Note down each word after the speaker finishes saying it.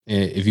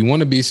if you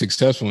want to be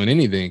successful in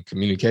anything,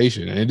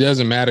 communication. And it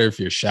doesn't matter if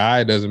you're shy.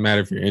 It doesn't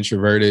matter if you're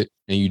introverted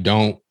and you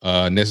don't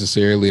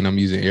necessarily, and I'm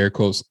using air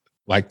quotes,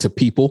 like to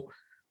people.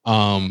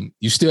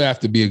 You still have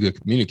to be a good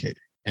communicator.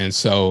 And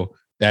so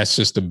that's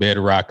just the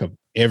bedrock of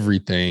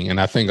everything.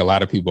 And I think a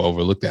lot of people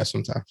overlook that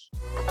sometimes.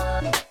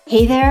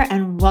 Hey there,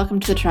 and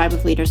welcome to the Tribe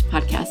of Leaders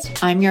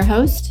podcast. I'm your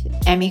host,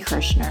 Emmy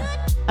Kirshner.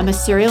 I'm a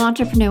serial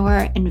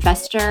entrepreneur,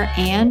 investor,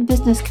 and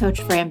business coach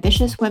for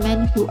ambitious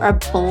women who are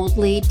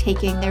boldly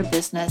taking their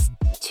business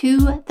to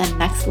the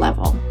next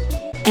level.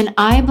 And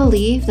I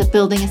believe that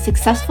building a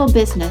successful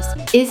business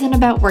isn't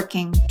about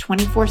working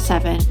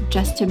 24/7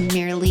 just to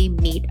merely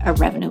meet a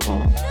revenue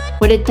goal.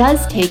 What it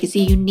does take is a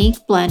unique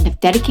blend of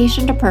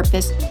dedication to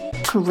purpose,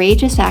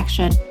 courageous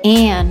action,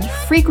 and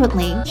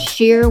frequently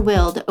sheer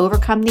will to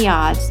overcome the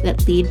odds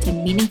that lead to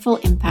meaningful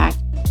impact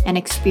and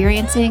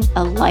experiencing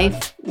a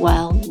life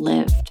well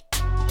lived.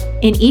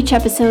 In each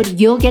episode,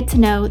 you'll get to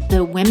know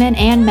the women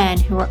and men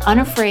who are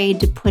unafraid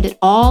to put it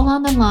all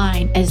on the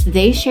line as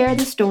they share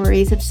the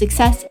stories of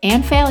success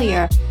and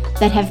failure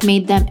that have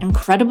made them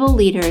incredible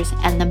leaders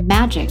and the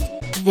magic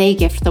they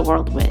gift the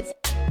world with.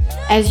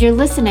 As you're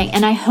listening,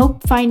 and I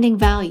hope finding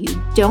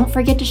value, don't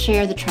forget to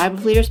share the Tribe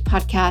of Leaders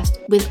podcast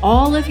with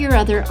all of your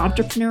other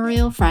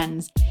entrepreneurial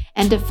friends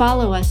and to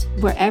follow us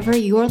wherever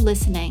you're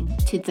listening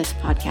to this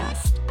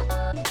podcast.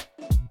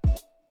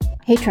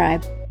 Hey,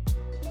 Tribe.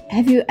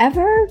 Have you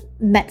ever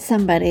met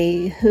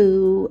somebody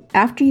who,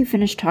 after you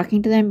finish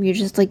talking to them, you're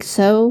just like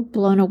so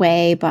blown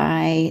away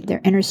by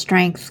their inner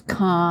strength,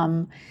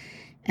 calm,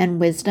 and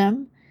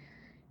wisdom?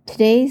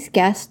 Today's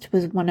guest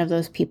was one of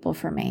those people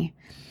for me.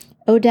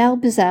 Odell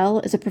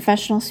Bizzell is a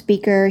professional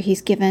speaker.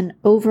 He's given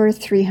over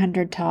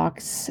 300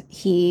 talks.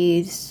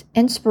 He's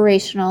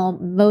inspirational,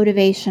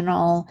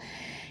 motivational,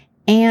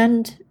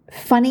 and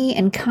funny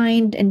and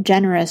kind and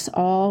generous,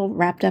 all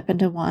wrapped up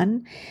into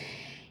one.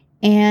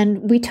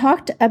 And we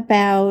talked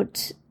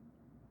about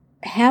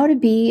how to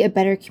be a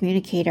better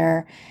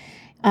communicator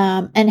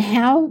and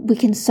how we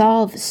can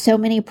solve so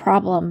many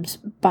problems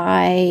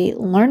by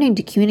learning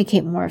to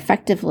communicate more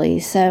effectively.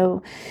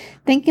 So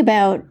think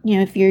about,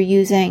 if you're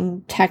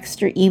using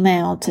text or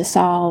email to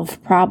solve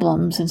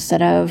problems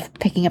instead of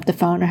picking up the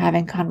phone or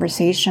having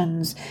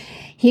conversations.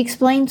 He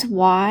explains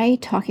why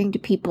talking to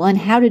people and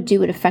how to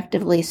do it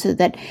effectively so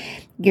that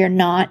you're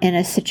not in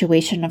a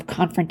situation of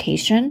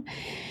confrontation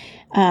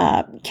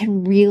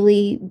can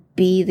really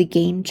be the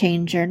game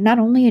changer, not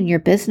only in your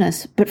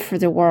business, but for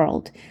the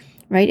world,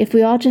 right? If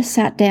we all just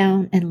sat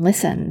down and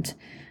listened,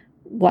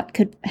 what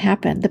could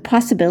happen? The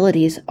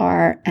possibilities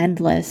are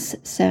endless.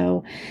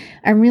 So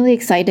I'm really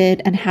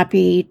excited and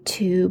happy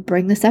to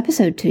bring this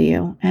episode to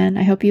you. And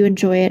I hope you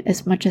enjoy it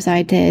as much as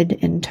I did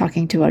in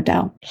talking to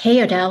Odell.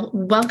 Hey, Odell,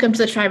 welcome to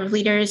the Tribe of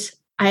Leaders.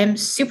 I'm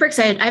super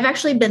excited. I've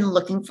actually been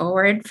looking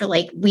forward for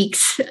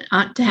weeks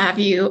to have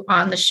you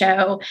on the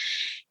show.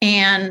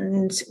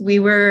 And we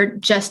were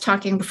just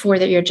talking before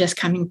that you're just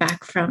coming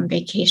back from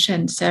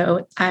vacation.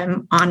 So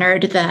I'm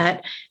honored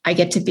that I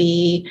get to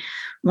be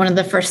one of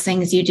the first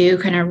things you do,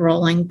 kind of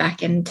rolling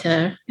back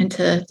into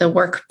the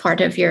work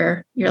part of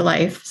your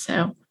life.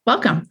 So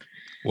welcome.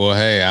 Well,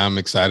 hey, I'm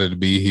excited to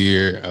be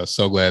here.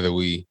 So glad that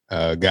we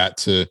got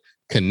to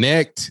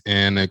connect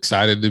and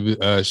excited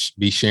to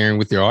be sharing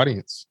with your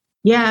audience.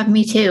 Yeah,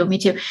 me too.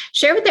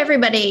 Share with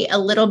everybody a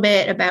little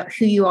bit about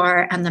who you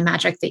are and the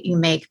magic that you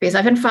make, because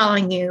I've been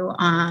following you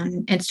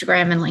on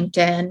Instagram and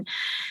LinkedIn,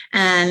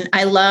 and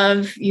I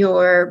love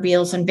your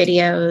reels and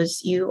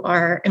videos. You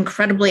are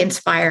incredibly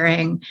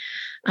inspiring,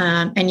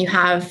 and you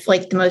have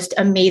the most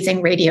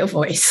amazing radio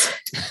voice.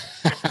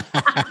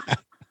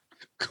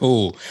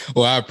 Cool.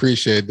 Well, I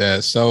appreciate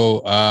that.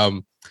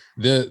 So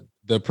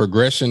the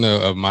progression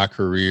of my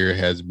career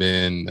has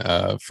been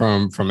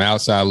from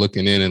outside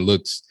looking in, and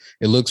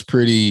it looks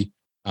pretty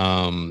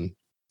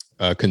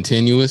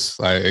continuous.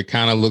 It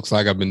kind of looks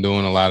like I've been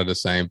doing a lot of the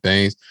same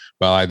things,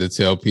 but I like to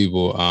tell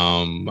people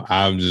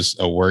I'm just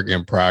a work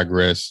in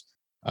progress,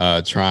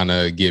 trying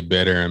to get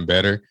better and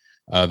better.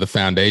 The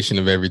foundation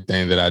of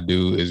everything that I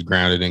do is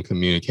grounded in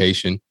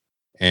communication.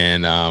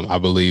 And I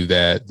believe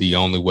that the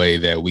only way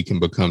that we can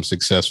become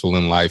successful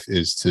in life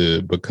is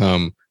to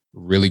become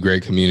really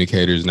great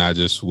communicators, not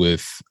just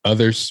with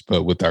others,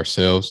 but with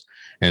ourselves.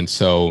 And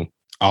so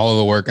all of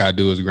the work I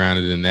do is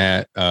grounded in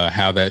that.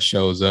 How that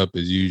shows up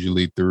is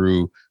usually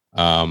through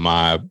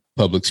my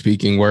public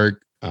speaking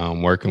work,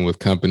 working with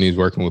companies,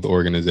 working with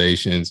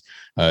organizations,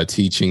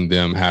 teaching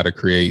them how to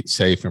create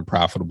safe and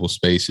profitable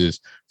spaces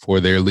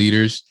for their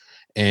leaders.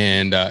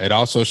 And it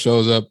also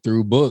shows up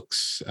through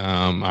books.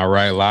 I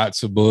write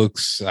lots of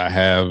books. I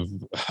have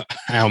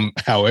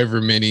however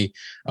many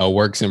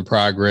works in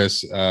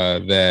progress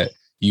that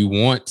you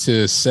want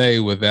to say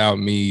without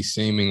me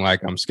seeming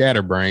like I'm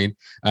scatterbrained.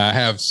 I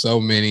have so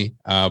many,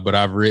 but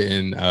I've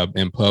written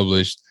and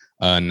published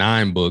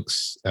 9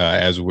 books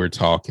as we're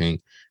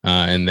talking,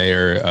 and they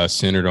are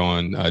centered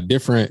on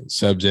different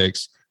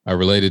subjects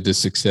related to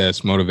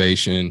success,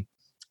 motivation,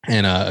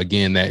 and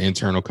again, that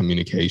internal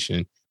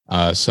communication.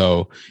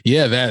 So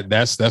yeah,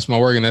 that's my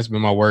work, and that's been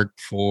my work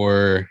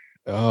for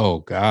Oh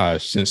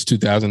gosh, since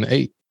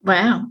 2008.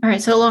 Wow. All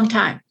right. So a long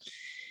time.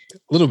 A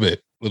little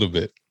bit.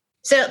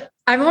 So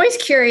I'm always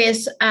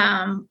curious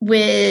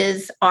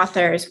with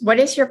authors, what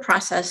is your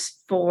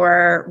process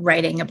for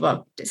writing a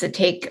book? Does it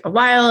take a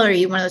while? Or are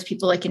you one of those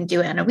people that can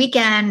do it on a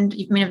weekend?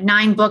 You have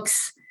 9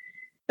 books.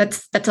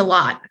 That's a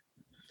lot.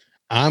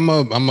 I'm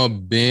a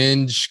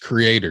binge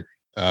creator.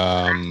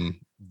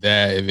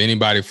 That if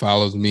anybody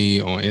follows me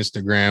on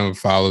Instagram,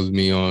 follows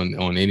me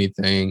on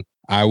anything,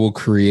 I will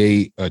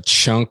create a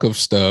chunk of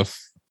stuff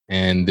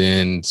and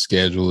then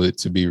schedule it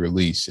to be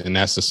released. And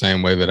that's the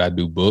same way that I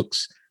do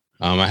books.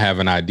 I have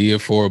an idea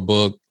for a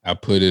book. I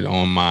put it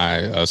on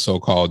my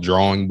so-called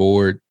drawing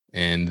board.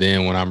 And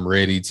then when I'm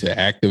ready to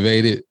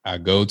activate it, I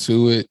go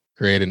to it,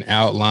 create an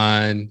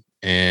outline.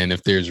 And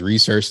if there's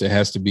research that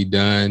has to be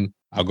done,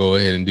 I'll go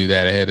ahead and do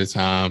that ahead of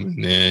time.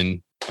 And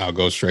then I'll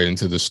go straight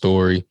into the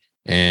story.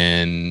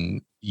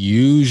 And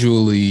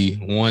usually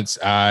once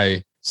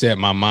I set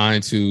my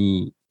mind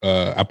to,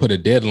 I put a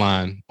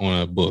deadline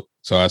on a book.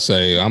 So I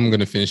say, I'm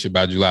going to finish it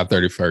by July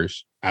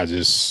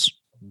 31st.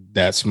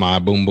 That's my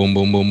boom, boom,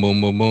 boom, boom,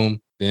 boom, boom,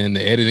 boom. Then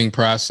the editing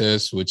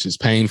process, which is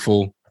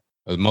painful,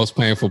 the most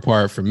painful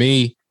part for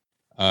me.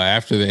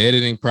 After the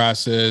editing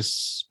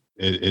process,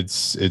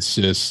 it's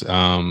just,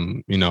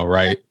 right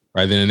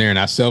then and there. And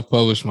I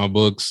self-publish my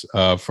books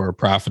for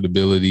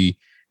profitability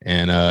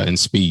and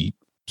speed.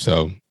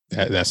 So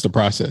that's the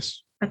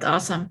process. That's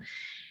awesome.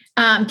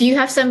 Do you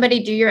have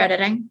somebody do your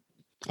editing?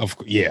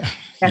 Yeah.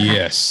 Okay.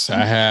 Yes,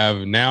 I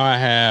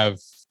have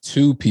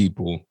 2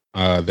 people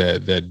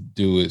that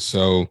do it.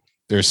 So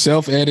they're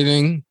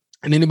self-editing.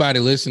 And anybody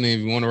listening, if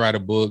you want to write a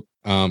book,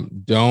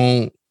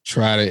 don't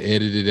try to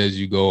edit it as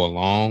you go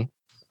along.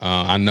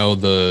 I know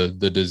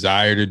the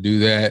desire to do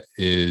that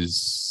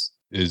is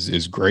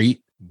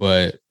great,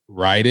 but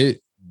write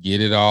it,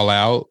 get it all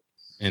out,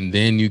 and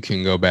then you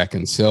can go back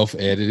and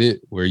self-edit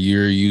it where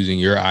you're using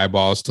your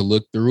eyeballs to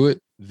look through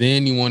it.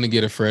 Then you want to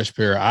get a fresh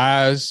pair of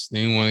eyes.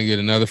 Then you want to get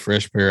another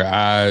fresh pair of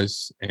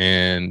eyes.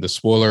 And the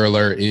spoiler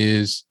alert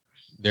is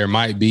there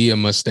might be a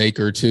mistake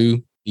or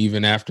 2,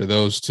 even after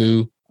those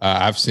 2.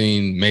 I've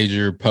seen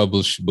major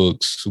published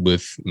books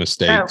with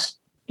mistakes. Oh,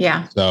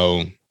 yeah.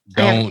 So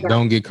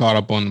don't get caught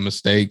up on the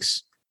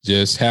mistakes.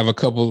 Just have a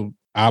couple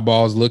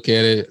eyeballs look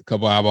at it, a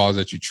couple eyeballs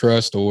that you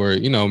trust, or,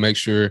 make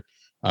sure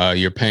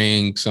you're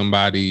paying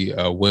somebody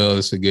well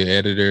that's a good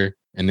editor,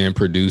 and then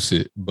produce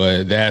it.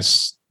 But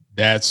that's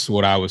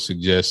what I would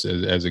suggest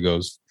as it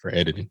goes for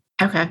editing.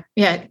 Okay.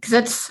 Yeah.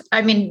 Because I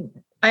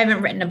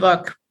haven't written a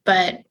book,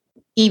 but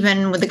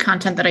even with the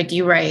content that I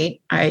do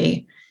write,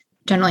 I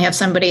generally have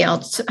somebody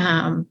else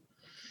look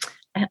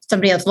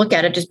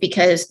at it, just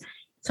because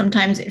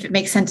sometimes if it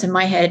makes sense in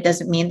my head, it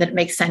doesn't mean that it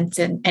makes sense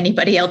in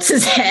anybody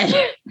else's head.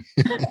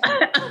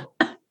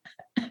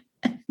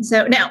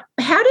 So now,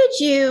 how did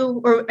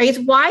you, or I guess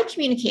why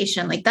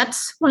communication? Like,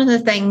 that's one of the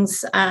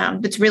things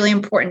that's really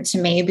important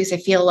to me, because I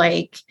feel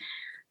like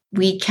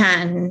we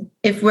can,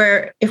 if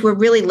we're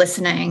really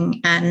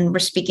listening and we're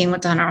speaking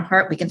what's on our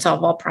heart, we can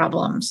solve all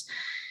problems.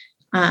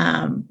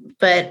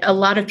 But a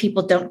lot of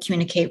people don't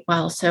communicate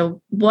well.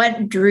 So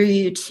what drew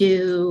you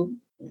to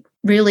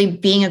really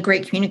being a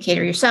great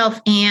communicator yourself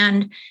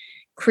and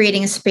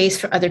creating a space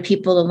for other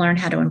people to learn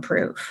how to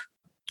improve?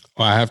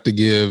 Well, I have to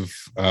give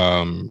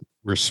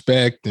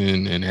respect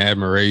and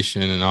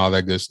admiration and all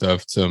that good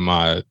stuff to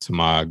my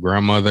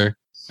grandmother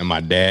and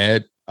my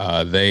dad.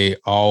 They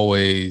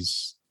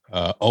always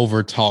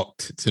over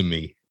talked to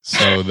me.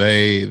 So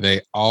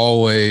they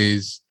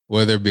always,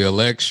 whether it be a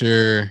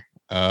lecture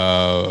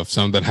of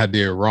something I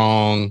did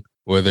wrong,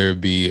 whether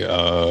it be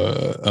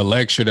a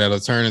lecture that'll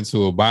turn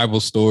into a Bible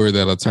story,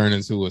 that'll turn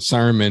into a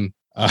sermon.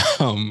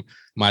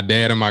 My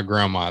dad and my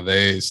grandma,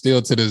 they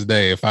still to this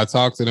day, if I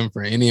talk to them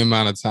for any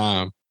amount of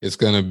time, it's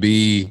going to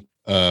be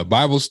a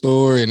Bible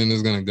story, and then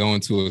it's going to go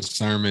into a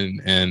sermon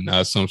and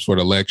some sort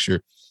of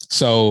lecture.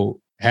 So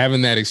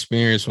having that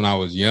experience when I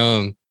was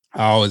young,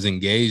 I always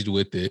engaged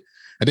with it.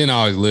 I didn't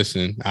always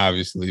listen,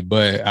 obviously,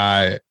 but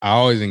I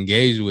always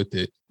engaged with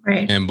it.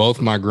 Right. And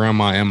both my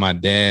grandma and my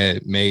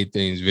dad made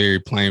things very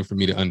plain for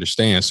me to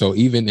understand. So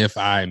even if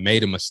I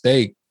made a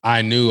mistake,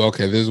 I knew,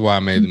 okay, this is why I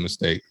made the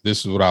mistake.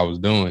 This is what I was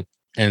doing.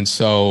 And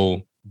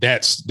so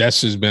that's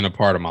just been a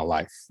part of my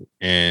life.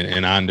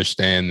 And I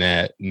understand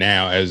that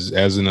now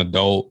as an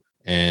adult,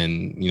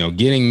 and,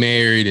 getting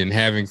married and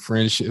having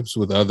friendships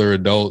with other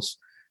adults,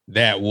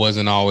 that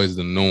wasn't always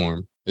the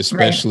norm,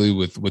 especially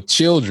right. with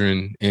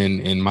children.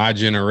 In my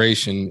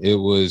generation, it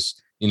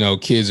was,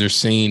 kids are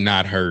seen,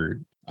 not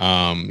heard.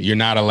 You're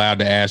not allowed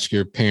to ask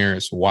your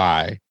parents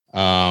why.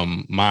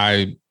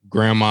 My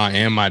grandma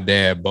and my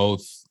dad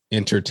both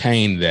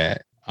entertained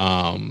that.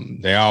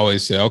 They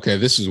always say, okay,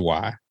 this is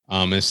why.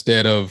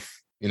 Instead of,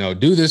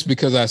 do this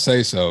because I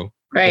say so.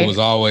 Right. It was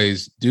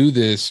always do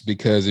this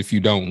because if you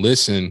don't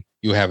listen,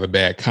 you have a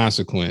bad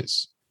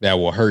consequence that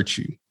will hurt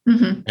you.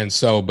 Mm-hmm. And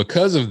so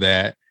because of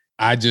that,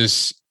 I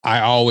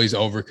always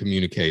over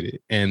communicated.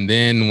 And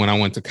then when I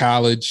went to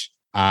college,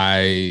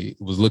 I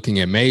was looking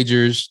at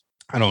majors.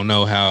 I don't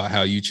know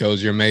how you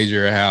chose your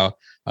major or how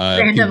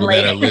People that are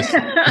Randomly.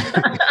 listening.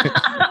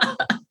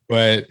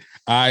 But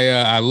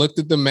I looked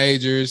at the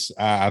majors.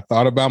 I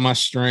thought about my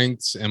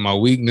strengths and my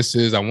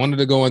weaknesses. I wanted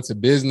to go into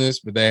business,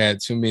 but they had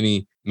too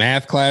many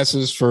math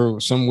classes for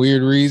some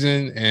weird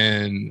reason.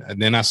 And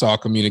then I saw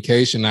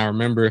communication. I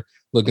remember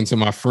looking to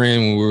my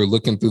friend when we were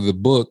looking through the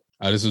book.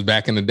 This was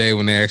back in the day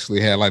when they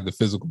actually had like the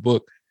physical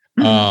book.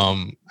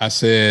 I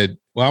said,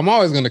 well, I'm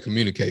always going to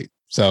communicate.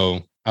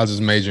 So I'll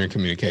just major in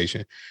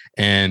communication.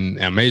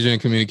 And I majored in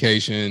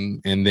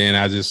communication. And then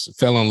I just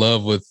fell in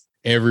love with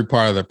every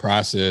part of the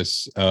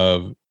process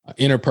of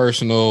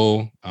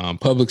interpersonal,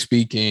 public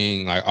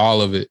speaking, like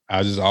all of it.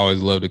 I just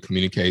always love to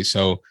communicate.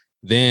 So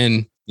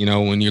then,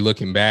 when you're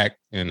looking back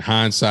and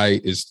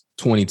hindsight is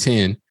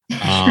 2010,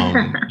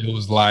 it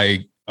was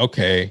like,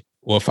 okay,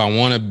 well, if I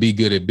want to be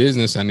good at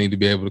business, I need to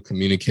be able to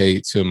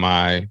communicate to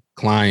my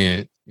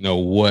client,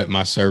 what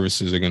my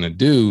services are going to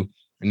do.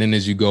 And then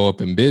as you go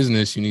up in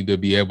business, you need to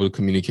be able to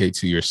communicate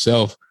to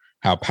yourself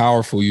how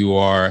powerful you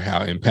are,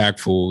 how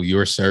impactful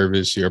your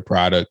service, your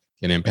product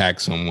can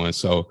impact someone.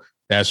 So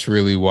that's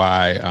really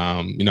why,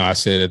 I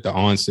said at the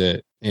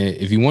onset,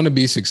 if you want to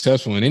be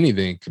successful in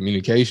anything,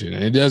 communication.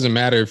 And it doesn't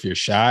matter if you're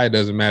shy, it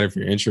doesn't matter if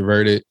you're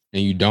introverted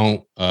and you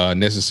don't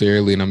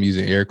necessarily, and I'm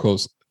using air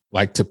quotes,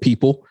 like to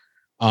people,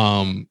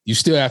 you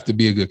still have to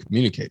be a good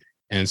communicator.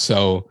 And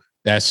so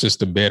that's just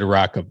the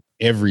bedrock of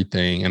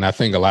everything. And I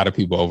think a lot of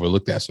people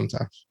overlook that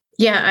sometimes.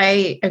 Yeah,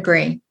 I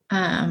agree.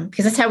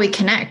 Because that's how we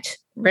connect,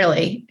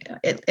 really,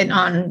 and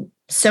on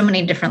so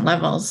many different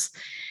levels.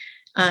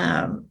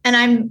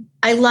 And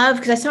I love,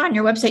 because I saw on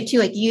your website too,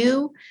 like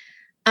you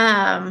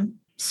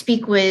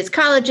speak with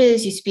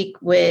colleges, you speak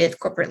with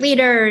corporate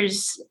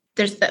leaders.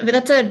 That's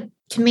to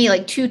me,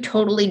 like two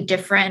totally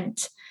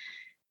different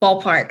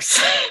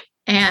ballparks.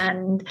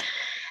 And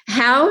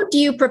how do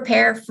you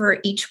prepare for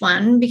each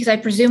one? Because I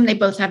presume they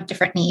both have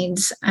different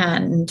needs,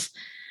 and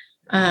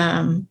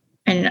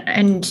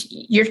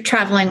you're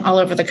traveling all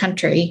over the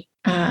country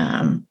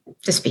to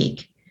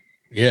speak.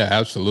 Yeah,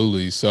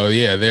 absolutely. So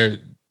yeah, they're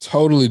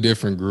totally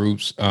different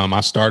groups.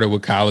 I started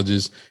with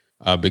colleges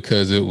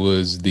because it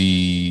was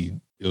the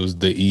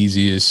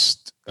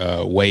easiest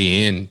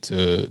way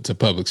into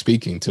public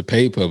speaking, to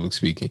paid public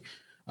speaking,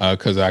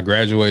 because I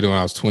graduated when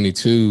I was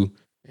 22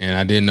 and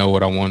I didn't know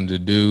what I wanted to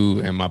do.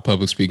 And my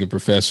public speaking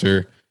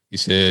professor, he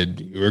said,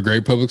 "You're a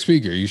great public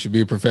speaker. You should be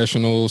a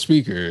professional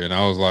speaker." And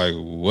I was like,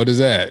 "What is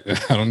that?"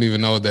 I don't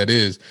even know what that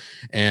is.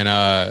 And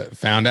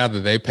found out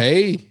that they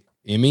pay,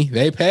 Emmy,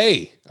 they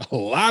pay a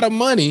lot of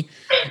money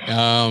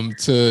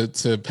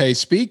to pay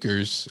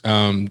speakers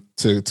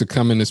to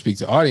come in and speak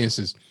to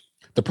audiences.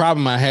 The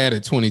problem I had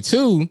at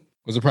 22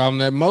 was a problem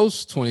that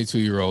most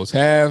 22-year-olds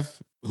have.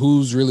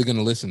 Who's really going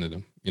to listen to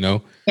them?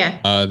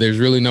 Yeah. There's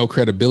really no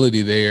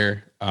credibility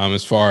there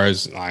as far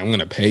as I'm going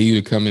to pay you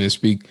to come in and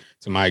speak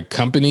to my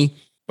company,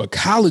 but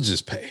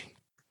colleges pay.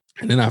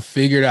 And then I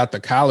figured out the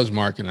college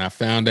market and I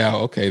found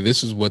out, okay,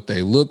 this is what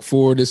they look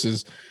for. This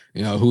is,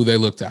 who they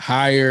look to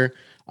hire.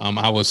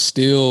 I was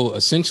still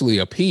essentially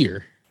a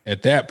peer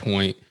at that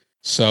point.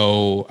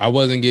 So I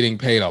wasn't getting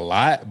paid a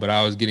lot, but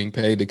I was getting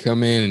paid to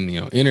come in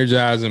and,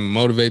 energize them,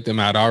 motivate them.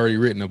 I'd already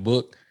written a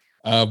book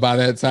by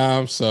that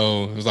time.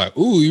 So it was like,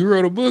 ooh, you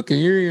wrote a book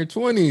and you're in your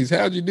 20s.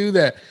 How'd you do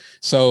that?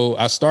 So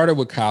I started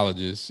with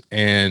colleges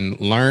and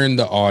learned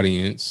the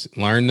audience,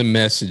 learned the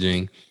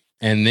messaging.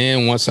 And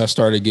then once I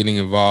started getting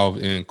involved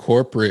in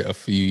corporate a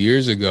few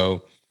years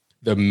ago,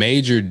 the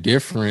major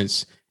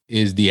difference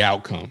is the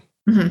outcome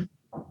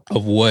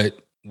of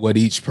what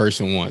each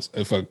person wants.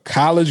 If a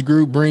college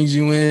group brings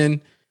you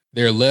in,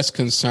 they're less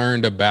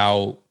concerned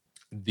about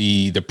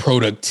the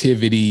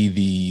productivity,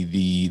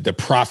 the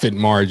profit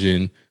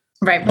margin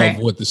of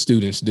what the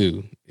students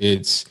do.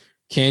 It's,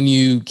 can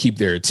you keep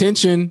their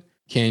attention?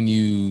 Can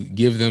you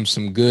give them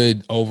some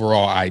good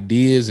overall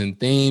ideas and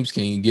themes?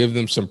 Can you give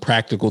them some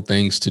practical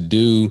things to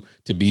do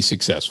to be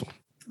successful?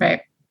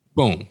 Right.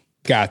 Boom.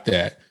 Got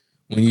that.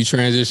 When you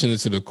transition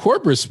into the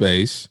corporate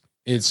space,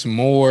 it's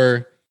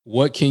more,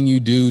 what can you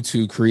do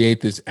to create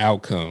this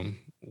outcome?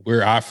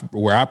 We're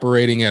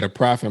operating at a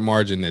profit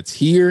margin that's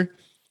here.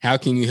 How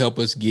can you help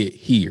us get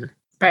here?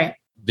 Right.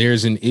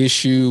 There's an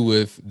issue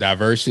with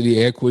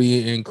diversity,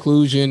 equity, and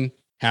inclusion.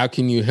 How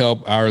can you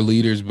help our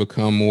leaders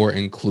become more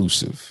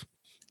inclusive?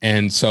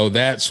 And so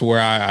that's where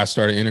I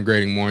started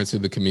integrating more into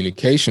the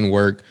communication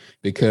work,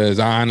 because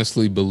I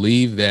honestly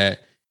believe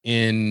that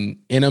in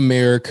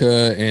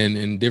America and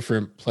in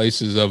different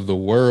places of the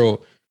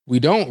world, we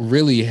don't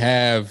really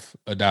have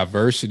a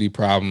diversity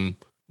problem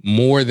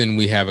more than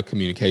we have a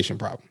communication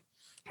problem.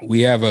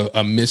 We have a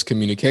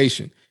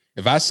miscommunication.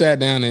 If I sat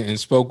down and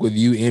spoke with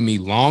you, Emmy,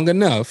 long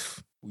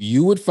enough,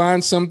 you would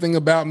find something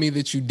about me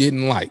that you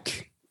didn't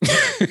like.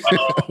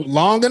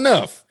 Long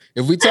enough.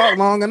 If we talk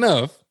long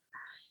enough,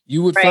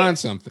 you would find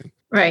something.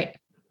 Right.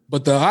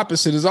 But the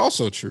opposite is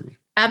also true.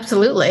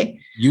 Absolutely.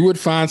 You would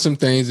find some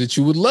things that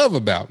you would love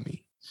about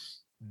me.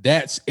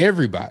 That's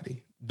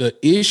everybody. The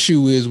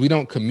issue is we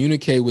don't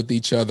communicate with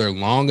each other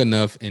long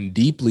enough and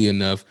deeply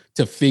enough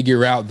to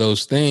figure out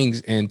those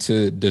things and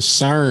to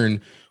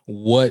discern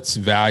what's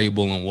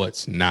valuable and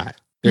what's not.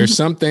 There's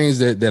some things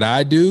that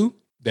I do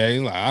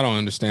that like, I don't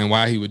understand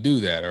why he would do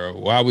that, or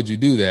why would you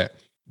do that?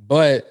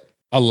 But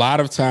a lot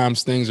of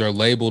times things are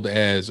labeled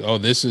as, oh,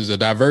 this is a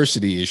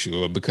diversity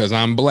issue, or because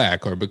I'm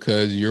Black, or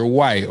because you're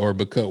white, or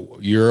because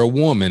you're a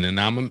woman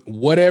and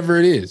whatever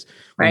it is.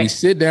 When we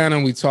sit down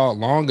and we talk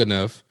long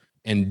enough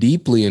and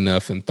deeply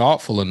enough and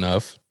thoughtful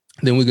enough,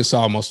 then we can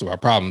solve most of our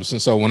problems.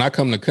 And so when I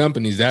come to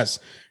companies, that's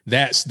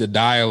the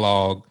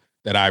dialogue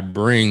that I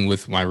bring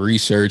with my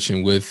research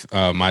and with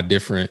my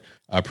different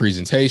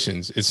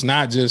presentations. It's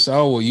not just,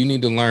 oh, well, you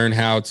need to learn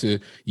how to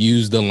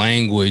use the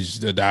language,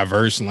 the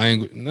diverse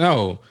language.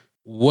 No,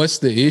 what's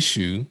the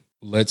issue?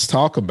 Let's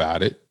talk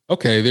about it.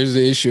 Okay, there's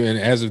the issue. And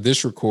as of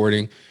this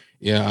recording,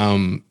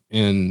 in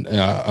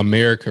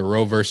America,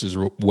 Roe versus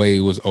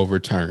Wade was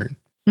overturned.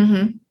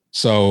 Mm-hmm.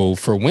 So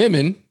for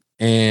women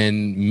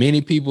and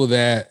many people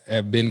that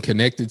have been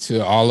connected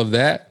to all of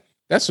that,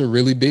 that's a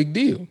really big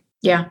deal.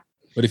 Yeah.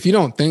 But if you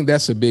don't think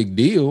that's a big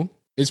deal,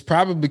 it's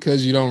probably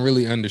because you don't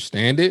really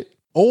understand it,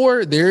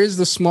 or there is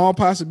the small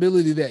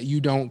possibility that you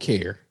don't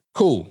care.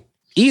 Cool.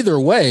 Either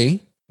way,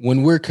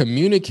 when we're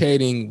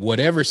communicating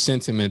whatever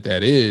sentiment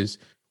that is,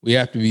 we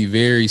have to be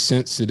very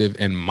sensitive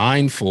and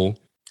mindful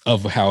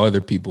of how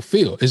other people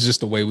feel. It's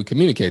just the way we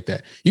communicate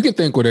that. You can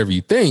think whatever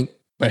you think,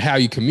 but how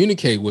you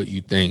communicate what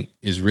you think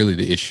is really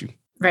the issue.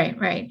 Right,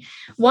 right.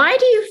 Why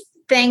do you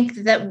think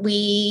that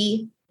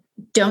we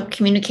don't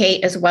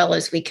communicate as well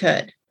as we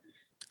could?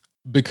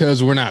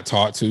 Because we're not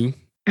taught to.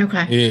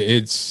 Okay.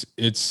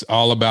 It's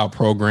all about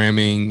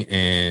programming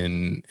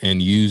and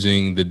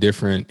using the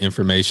different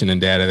information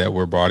and data that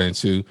we're brought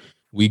into.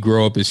 We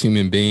grow up as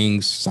human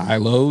beings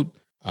siloed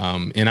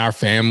in our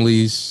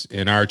families,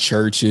 in our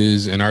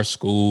churches, in our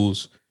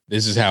schools.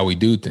 This is how we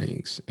do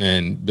things.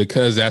 And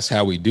because that's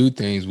how we do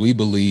things, we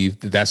believe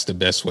that that's the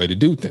best way to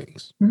do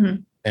things.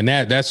 Mm-hmm. And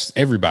that's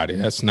everybody.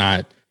 That's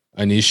not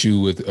an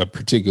issue with a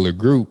particular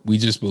group. We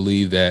just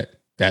believe that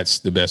that's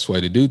the best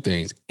way to do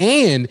things.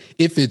 And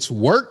if it's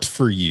worked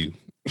for you,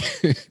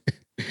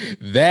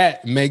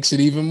 that makes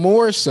it even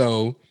more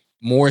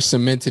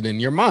cemented in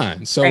your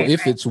mind. So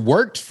if it's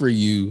worked for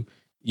you,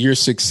 you're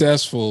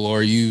successful,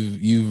 or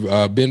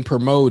you've been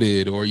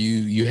promoted, or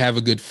you have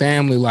a good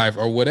family life,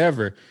 or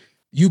whatever,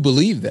 you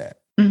believe that.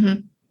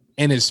 Mm-hmm.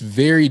 And it's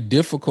very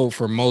difficult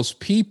for most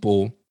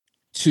people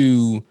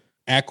to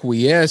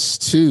acquiesce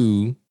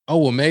to, oh,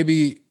 well,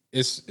 maybe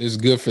it's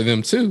good for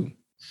them too.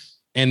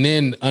 And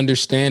then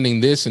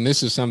understanding this, and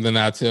this is something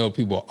I tell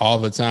people all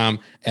the time,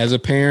 as a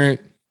parent,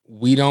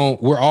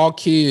 we're all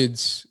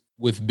kids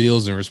with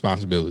bills and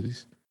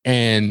responsibilities.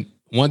 And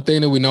one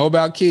thing that we know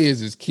about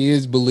kids is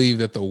kids believe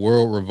that the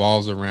world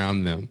revolves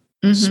around them.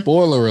 Mm-hmm.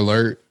 Spoiler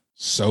alert,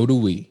 so do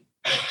we.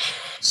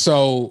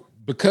 So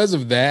because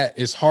of that,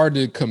 it's hard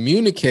to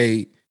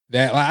communicate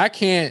that.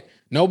 Like,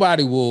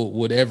 nobody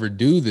would ever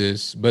do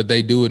this, but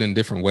they do it in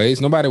different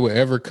ways. Nobody will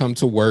ever come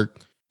to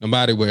work.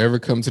 Nobody will ever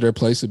come to their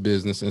place of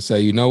business and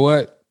say, you know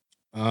what?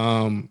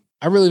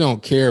 I really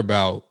don't care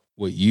about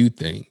what you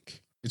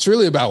think. It's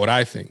really about what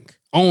I think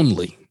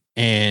only.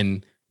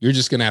 And you're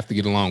just going to have to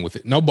get along with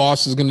it. No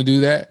boss is going to do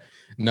that.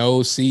 No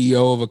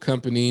CEO of a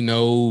company,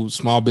 no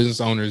small business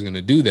owner is going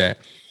to do that.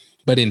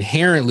 But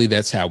inherently,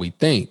 that's how we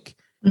think.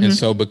 Mm-hmm. And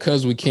so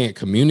because we can't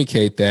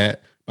communicate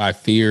that by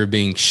fear of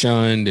being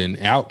shunned and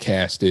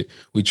outcasted,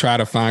 we try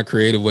to find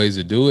creative ways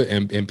to do it.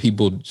 And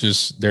people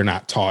they're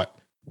not taught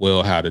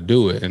well how to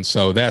do it. And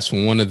so that's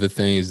one of the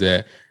things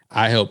that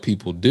I help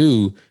people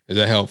do, is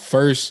I help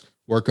first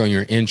work on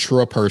your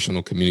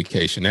intrapersonal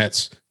communication.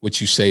 That's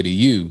what you say to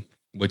you,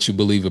 what you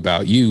believe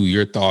about you,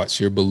 your thoughts,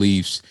 your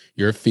beliefs,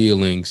 your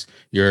feelings,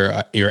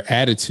 your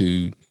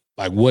attitude.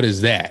 Like, what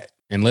is that?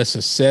 And let's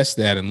assess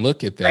that and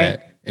look at that.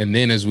 Right. And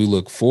then as we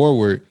look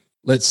forward,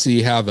 let's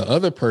see how the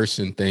other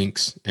person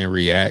thinks and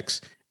reacts.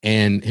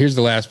 And here's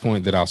the last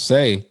point that I'll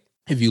say.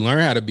 If you learn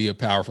how to be a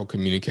powerful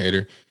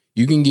communicator,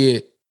 you can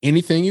get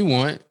anything you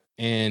want,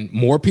 and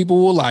more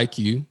people will like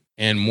you,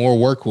 and more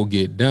work will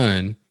get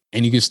done,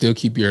 and you can still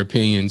keep your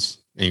opinions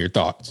and your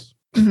thoughts.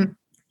 Mm-hmm.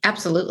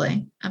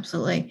 Absolutely.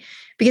 Absolutely.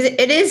 Because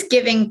it is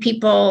giving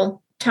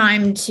people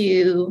time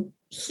to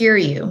hear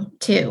you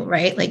too,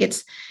 right? Like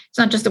it's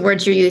not just the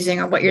words you're using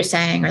or what you're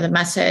saying or the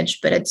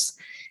message, but it's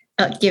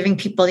giving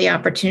people the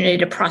opportunity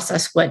to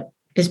process what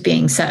is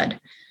being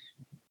said.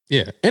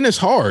 Yeah. And it's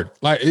hard.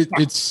 Like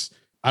it's,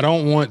 I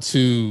don't want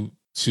to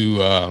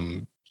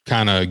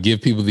kind of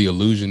give people the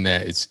illusion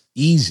that it's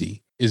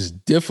easy. It's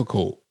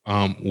difficult.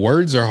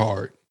 Words are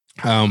hard.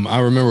 I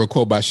remember a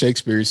quote by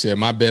Shakespeare. He said,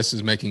 "My best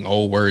is making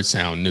old words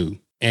sound new."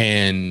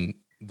 And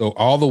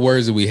all the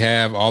words that we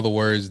have, all the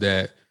words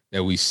that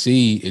we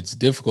see, it's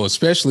difficult,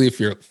 especially if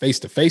you're face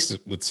to face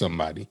with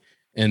somebody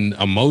and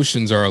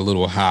emotions are a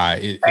little high.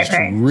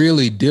 It's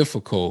really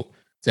difficult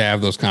to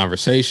have those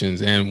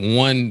conversations. And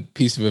one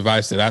piece of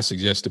advice that I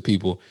suggest to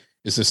people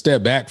is to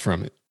step back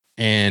from it.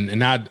 And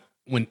not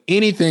when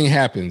anything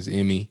happens,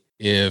 Emmy,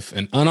 if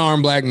an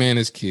unarmed Black man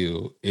is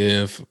killed,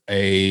 if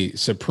a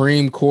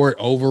Supreme Court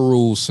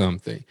overrules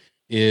something,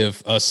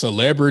 if a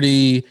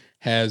celebrity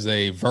has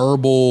a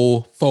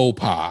verbal faux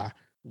pas,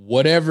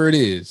 whatever it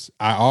is,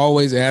 I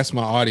always ask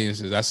my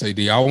audiences, I say,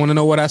 do y'all want to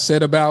know what I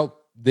said about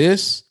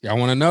this? Y'all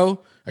want to know?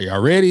 Are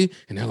y'all ready?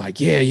 And they're like,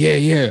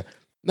 yeah.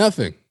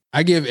 Nothing.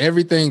 I give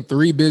everything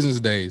 3 business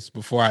days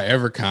before I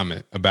ever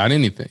comment about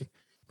anything,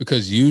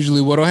 because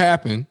usually what'll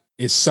happen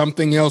is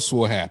something else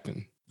will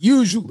happen.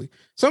 Usually.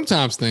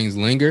 Sometimes things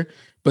linger,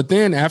 but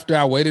then after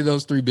I waited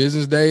those 3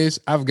 business days,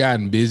 I've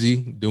gotten busy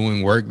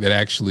doing work that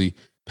actually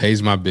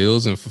pays my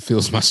bills and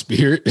fulfills my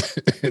spirit.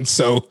 And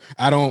so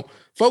I don't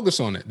focus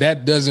on it.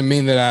 That doesn't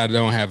mean that I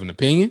don't have an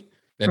opinion.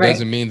 That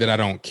doesn't mean that I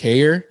don't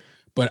care,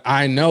 but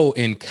I know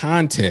in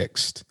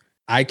context,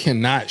 I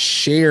cannot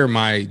share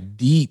my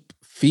deep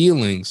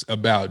feelings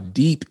about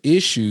deep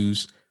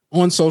issues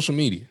on social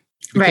media,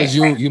 because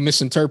you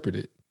misinterpret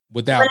it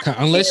without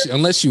unless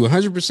you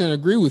 100%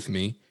 agree with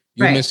me,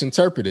 you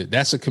misinterpret it.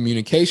 That's a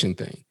communication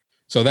thing.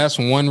 So that's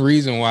one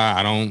reason why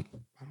I don't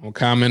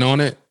comment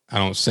on it. I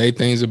don't say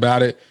things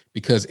about it,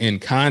 because in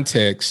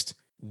context,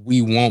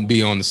 we won't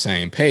be on the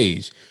same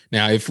page.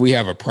 Now, if we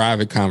have a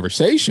private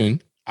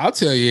conversation, I'll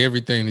tell you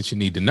everything that you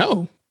need to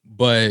know,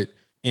 but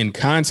in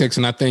context,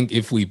 and I think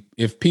if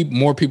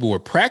more people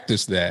would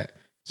practice that,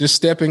 just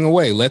stepping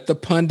away, let the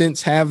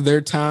pundits have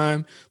their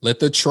time, let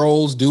the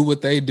trolls do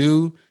what they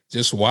do,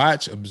 just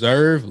watch,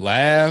 observe,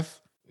 laugh,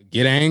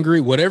 get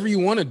angry, whatever you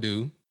want to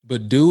do,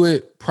 but do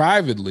it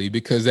privately,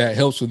 because that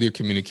helps with your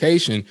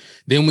communication.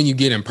 Then when you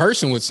get in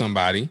person with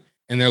somebody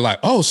and they're like,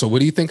 oh, so what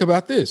do you think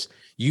about this?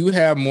 You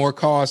have more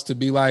cause to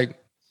be like,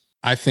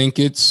 I think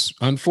it's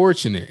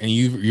unfortunate. And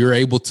you're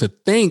able to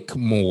think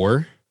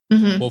more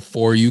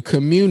before you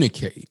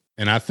communicate.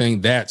 And I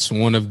think that's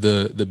one of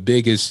the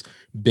biggest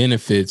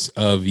benefits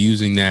of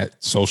using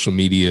that social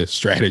media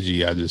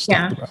strategy I just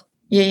talked about.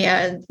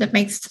 Yeah, that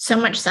makes so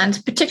much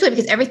sense, particularly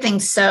because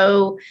everything's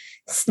so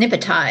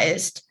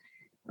snippetized,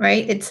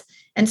 right?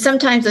 And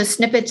sometimes those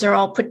snippets are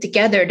all put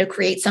together to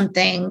create some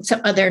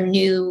other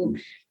new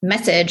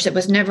message that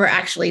was never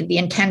actually the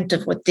intent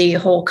of what the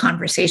whole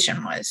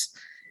conversation was.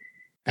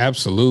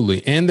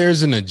 Absolutely. And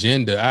there's an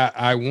agenda.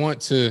 I don't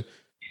want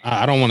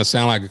to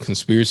sound like a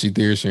conspiracy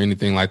theorist or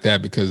anything like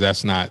that, because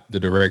that's not the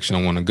direction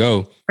I want to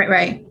go.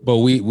 Right. But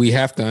we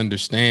have to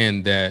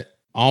understand that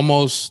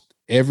almost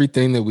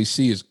everything that we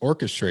see is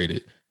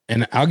orchestrated.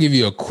 And I'll give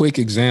you a quick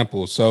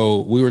example.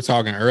 So we were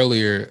talking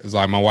earlier, it's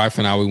like my wife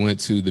and I, we went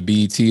to the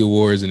BET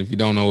Awards. And if you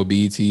don't know what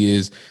BET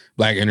is,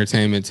 Black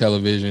Entertainment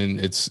Television,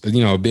 it's,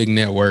 a big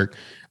network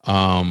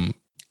on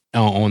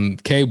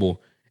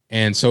cable.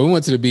 And so we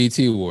went to the BET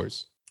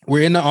Awards.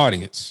 We're in the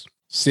audience,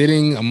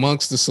 sitting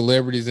amongst the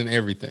celebrities and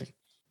everything.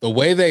 The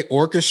way they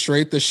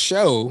orchestrate the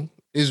show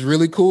is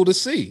really cool to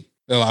see.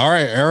 They're like, all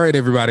right,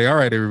 everybody,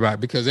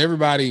 because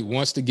everybody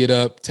wants to get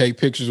up, take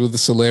pictures with the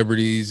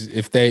celebrities.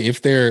 If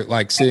they're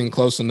like sitting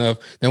close enough,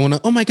 they want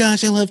to, oh my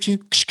gosh, I loved you.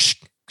 That's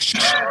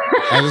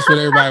what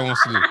everybody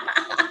wants to do.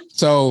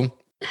 So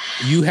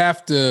you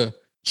have to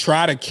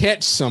try to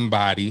catch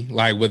somebody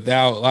like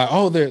without like,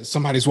 oh,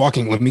 somebody's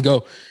walking, let me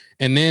go.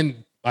 And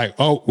then like,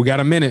 oh, we got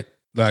a minute.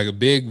 Like a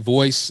big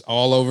voice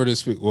all over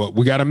this. Well,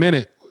 we got a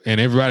minute and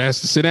everybody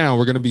has to sit down.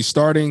 We're going to be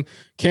starting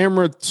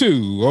camera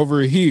 2 over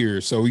here.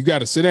 So you got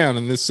to sit down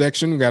in this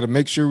section. We got to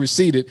make sure we're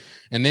seated.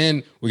 And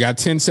then we got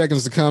 10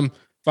 seconds to come.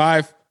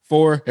 5,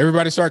 4,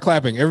 everybody start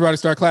clapping.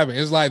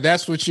 It's like,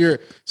 that's what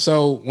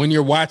so when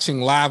you're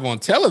watching live on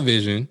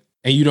television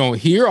and you don't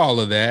hear all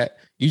of that,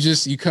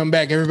 you come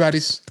back,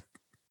 everybody's.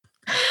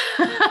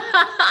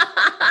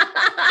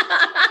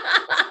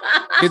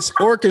 It's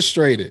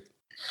orchestrated.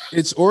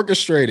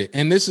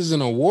 And this is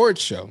an award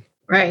show.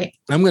 Right.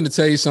 I'm going to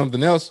tell you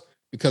something else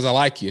because I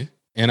like you.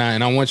 And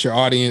I want your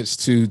audience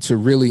to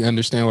really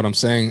understand what I'm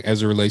saying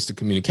as it relates to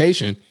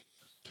communication.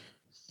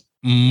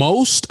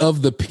 Most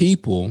of the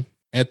people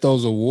at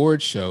those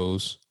award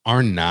shows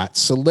are not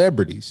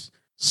celebrities.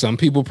 Some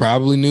people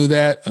probably knew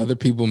that. Other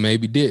people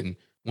maybe didn't.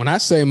 When I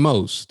say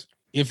most,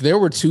 if there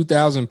were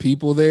 2,000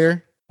 people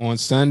there on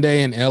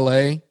Sunday in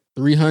LA,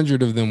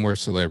 300 of them were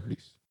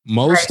celebrities.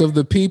 Most of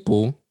the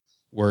people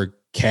were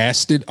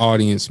casted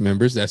audience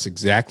members. That's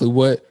exactly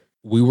what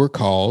we were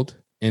called,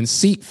 and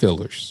seat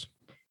fillers.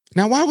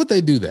 Now, why would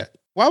they do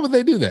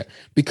that?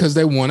 Because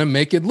they want to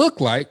make it look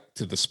like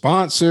to the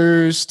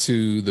sponsors,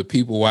 to the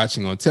people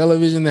watching on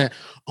television that,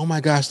 oh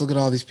my gosh, look at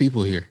all these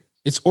people here.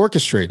 It's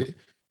orchestrated.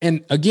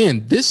 And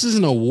again, this is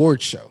an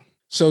award show.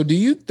 So do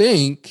you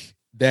think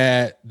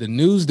that the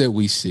news that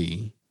we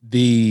see,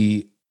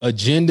 the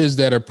agendas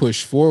that are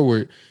pushed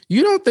forward,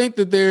 you don't think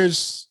that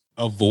there's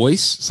a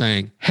voice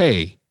saying,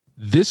 hey,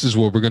 this is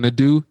what we're going to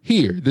do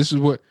here. This is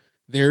what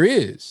there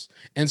is.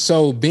 And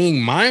so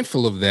being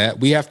mindful of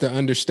that, we have to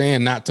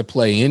understand not to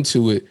play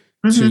into it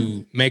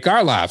to make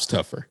our lives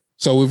tougher.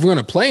 So if we're going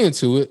to play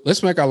into it,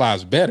 let's make our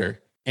lives better.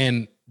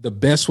 And the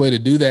best way to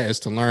do that is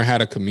to learn how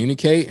to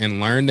communicate and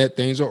learn that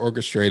things are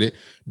orchestrated.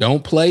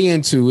 Don't play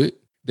into it.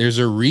 There's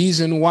a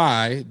reason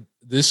why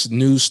this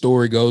news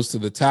story goes to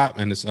the top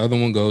and this other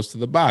one goes to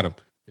the bottom.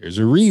 There's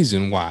a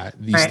reason why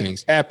these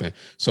things happen.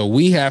 So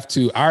we have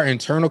to, our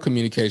internal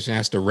communication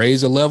has to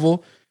raise a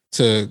level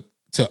to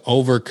to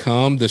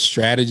overcome the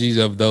strategies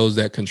of those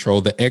that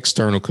control the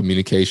external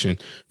communication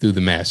through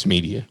the mass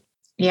media.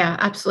 Yeah,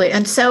 absolutely.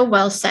 And so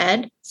well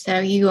said. So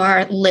you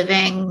are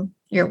living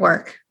your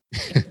work.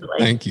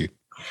 Thank you.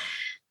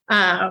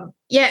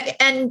 Yeah.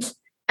 And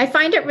I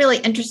find it really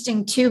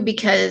interesting too,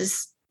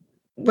 because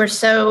we're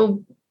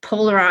so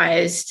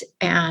polarized,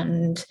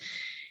 and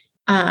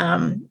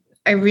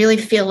I really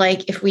feel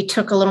like if we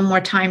took a little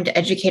more time to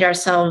educate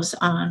ourselves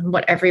on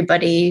what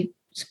everybody's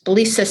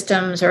belief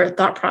systems or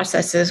thought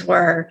processes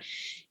were,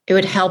 it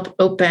would help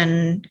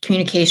open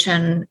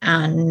communication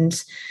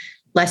and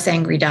less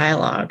angry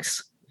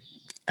dialogues.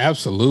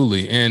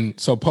 Absolutely. And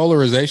so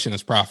polarization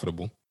is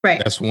profitable. Right.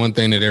 That's one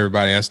thing that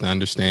everybody has to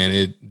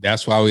understand.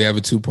 That's why we have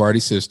a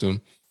two-party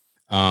system.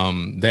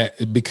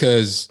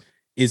 Because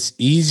it's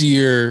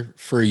easier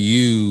for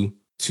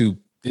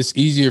it's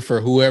easier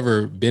for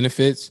whoever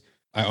benefits.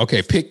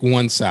 Okay, pick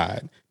one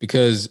side,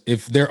 because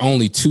if there are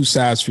only two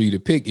sides for you to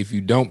pick, if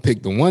you don't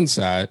pick the one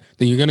side,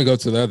 then you're going to go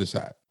to the other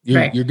side.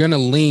 You're going to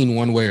lean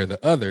one way or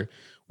the other.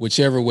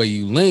 Whichever way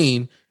you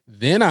lean,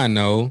 then I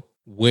know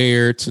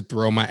where to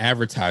throw my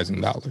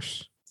advertising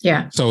dollars.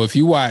 Yeah. So if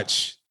you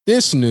watch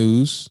this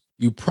news,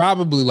 you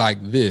probably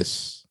like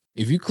this.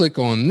 If you click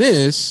on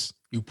this,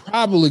 you're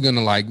probably going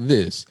to like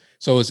this.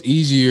 So it's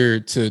easier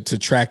to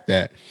track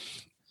that.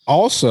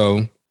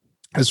 Also,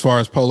 as far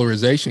as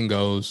polarization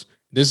goes,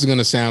 this is going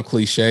to sound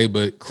cliche,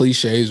 but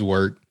cliches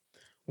work.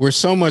 We're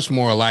so much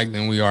more alike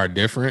than we are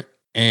different.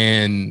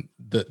 And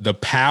the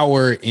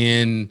power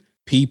in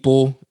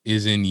people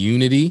is in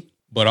unity,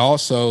 but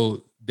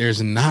also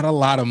there's not a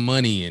lot of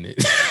money in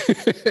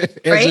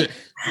it. Right?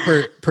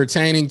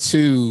 Pertaining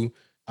to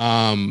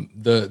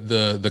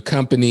the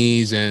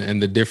companies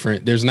and the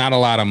different, there's not a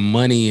lot of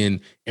money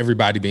in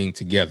everybody being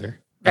together.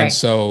 Right. And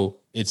so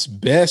it's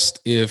best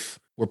if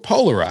we're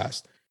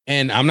polarized.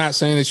 And I'm not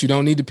saying that you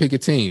don't need to pick a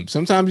team.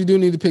 Sometimes you do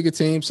need to pick a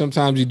team.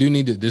 Sometimes you do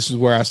need to, this is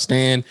where I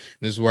stand.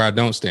 This is where I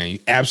don't stand. You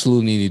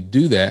absolutely need to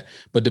do that.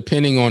 But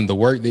depending on the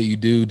work that you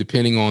do,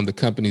 depending on the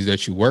companies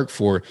that you work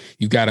for,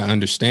 you've got to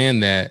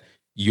understand that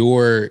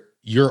you're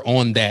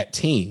on that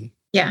team.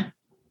 Yeah.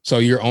 So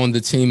you're on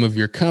the team of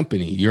your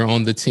company. You're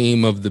on the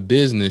team of the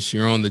business.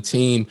 You're on the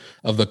team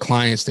of the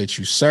clients that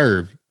you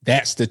serve.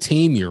 That's the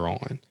team you're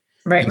on.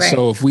 Right. And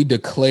so if we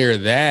declare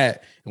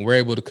that and we're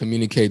able to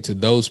communicate to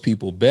those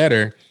people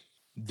better,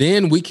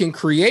 then we can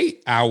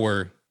create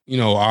our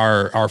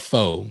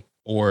foe,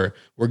 or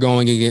we're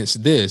going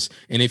against this.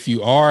 And if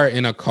you are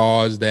in a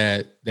cause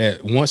that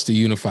wants to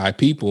unify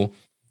people,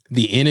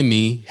 the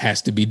enemy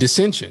has to be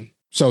dissension.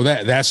 So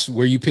that's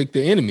where you pick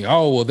the enemy.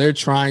 Oh, well, they're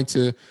trying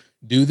to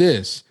do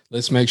this.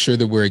 Let's make sure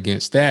that we're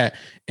against that.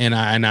 And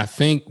I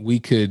think we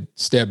could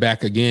step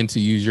back again, to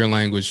use your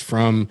language,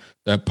 from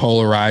the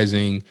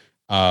polarizing,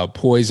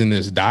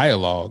 poisonous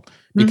dialogue,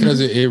 because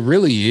it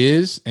really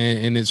is.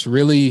 And it's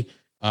really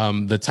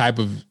the type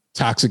of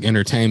toxic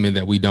entertainment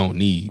that we don't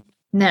need.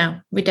 No,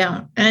 we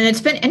don't. And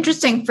it's been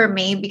interesting for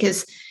me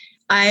because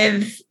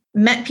I've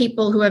met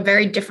people who have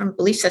very different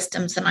belief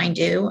systems than I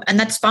do, and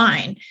that's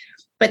fine.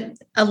 But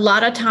a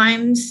lot of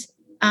times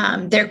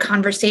their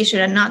conversation,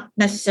 and not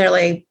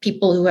necessarily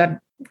people who have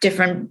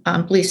different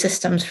belief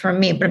systems from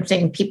me, but I'm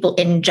saying people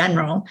in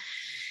general,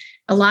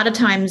 a lot of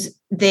times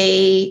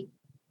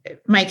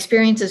my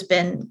experience has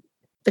been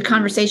the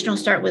conversation will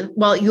start with,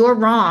 well, you're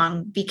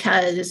wrong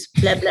because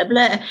blah, blah,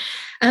 blah.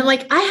 And I'm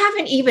like, I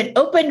haven't even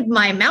opened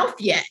my mouth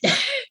yet.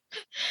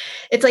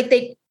 It's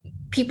like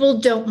people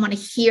don't want to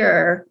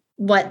hear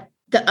what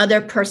the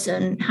other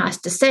person has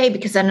to say,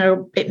 because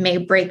then it may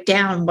break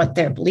down what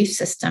their belief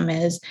system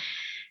is.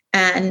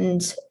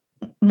 And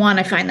one,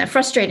 I find that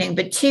frustrating,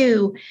 but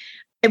two,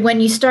 when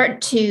you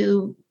start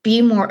to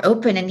be more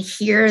open and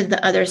hear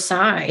the other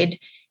side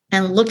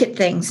and look at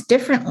things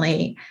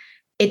differently,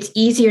 it's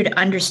easier to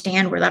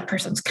understand where that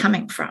person's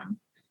coming from.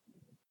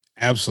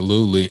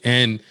 Absolutely.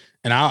 And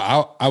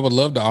I would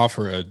love to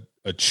offer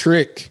a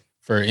trick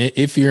for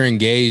if you're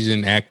engaged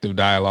in active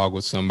dialogue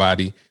with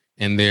somebody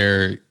and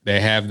they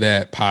have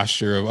that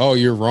posture of, oh,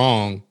 you're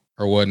wrong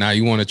or whatnot.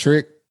 You want a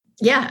trick?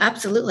 Yeah,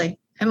 absolutely.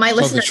 And my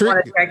listeners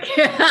want a trick.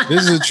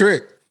 This is a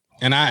trick.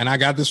 And I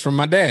got this from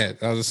my dad.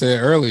 As I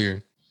said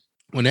earlier,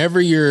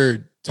 whenever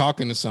you're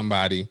talking to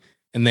somebody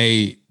and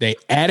they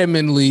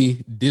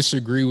adamantly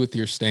disagree with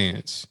your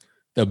stance,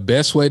 the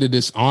best way to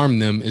disarm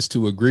them is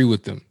to agree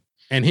with them.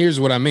 And here's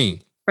what I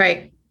mean.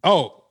 Right.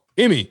 Oh,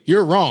 Emmy,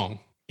 you're wrong.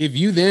 If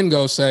you then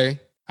go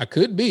say, I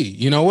could be,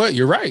 you know what?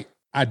 You're right.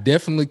 I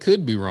definitely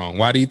could be wrong.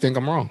 Why do you think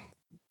I'm wrong?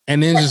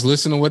 And then just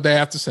listen to what they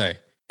have to say.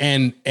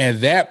 And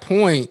at that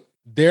point,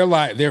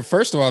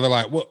 first of all, they're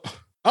like,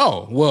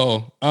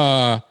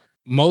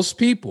 most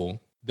people,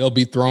 they'll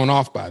be thrown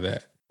off by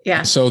that.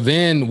 Yeah. So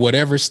then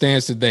whatever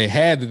stance that they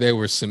had that they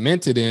were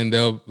cemented in,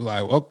 they'll be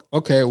like,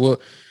 okay,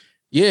 well,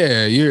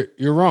 yeah,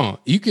 you're wrong.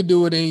 You could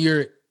do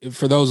it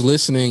for those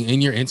listening,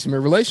 in your intimate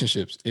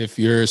relationships. If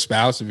you're a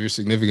spouse, if you're a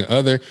significant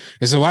other,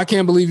 and so I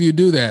can't believe you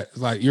do that. It's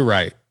like, you're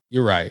right.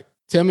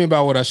 Tell me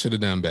about what I should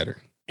have done better,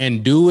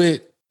 and do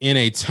it in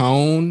a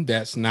tone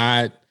that's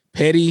not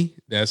petty.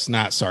 That's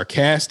not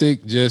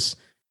sarcastic. Just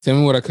tell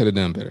me what I could have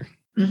done better.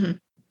 Mm-hmm.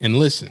 And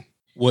listen,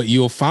 what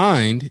you'll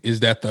find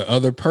is that the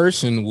other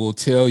person will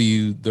tell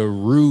you the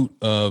root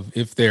of,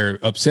 if they're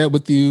upset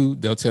with you,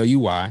 they'll tell you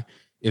why.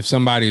 If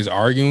somebody is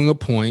arguing a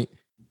point,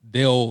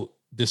 they'll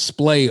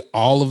display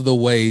all of the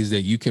ways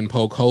that you can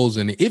poke holes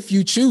in it if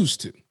you choose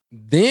to.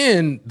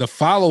 Then the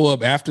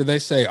follow-up after they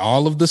say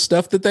all of the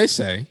stuff that they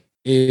say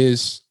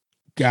is,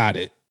 got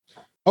it.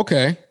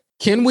 Okay.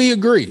 Can we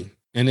agree?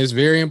 And it's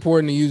very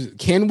important to use,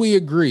 can we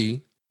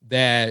agree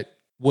that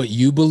what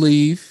you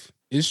believe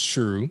is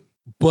true,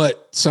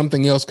 but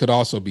something else could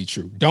also be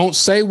true? Don't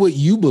say what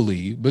you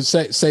believe, but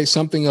say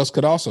something else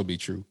could also be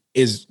true.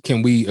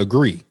 Can we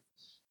agree?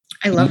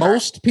 I love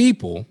most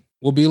people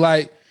will be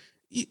like,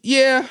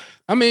 yeah,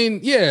 I mean,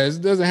 yeah,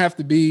 it doesn't have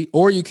to be,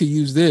 or you could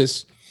use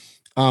this.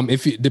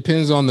 If it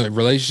depends on the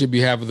relationship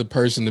you have with the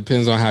person,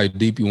 depends on how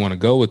deep you want to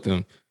go with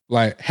them.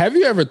 Like, have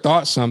you ever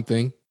thought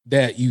something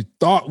that you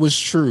thought was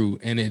true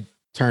and it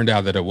turned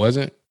out that it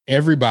wasn't?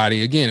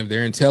 Everybody, again, if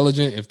they're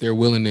intelligent, if they're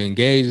willing to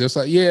engage, it's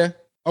like, yeah,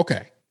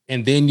 okay.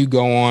 And then you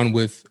go on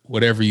with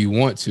whatever you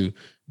want to.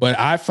 But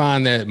I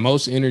find that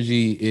most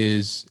energy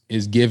is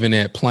given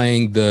at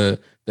playing the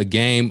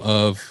game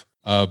of,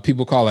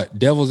 people call it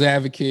devil's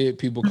advocate,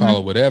 people call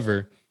it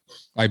whatever.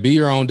 Like, be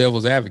your own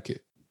devil's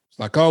advocate. It's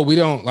like, oh, we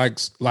don't like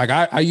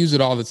I use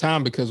it all the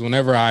time, because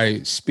whenever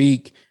I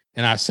speak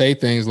and I say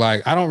things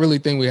like, I don't really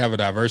think we have a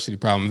diversity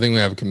problem. I think we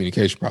have a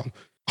communication problem.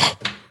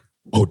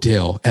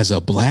 Odell, as a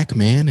Black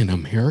man in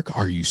America,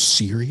 are you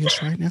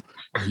serious right now?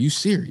 Are you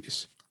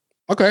serious?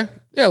 Okay.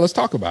 Yeah, let's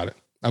talk about it.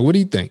 Like, what do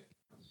you think?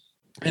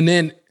 And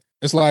then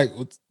it's like,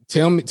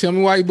 tell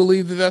me why you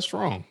believe that that's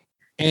wrong.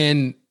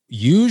 And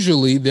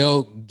usually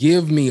they'll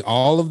give me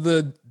all of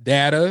the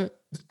data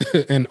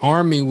and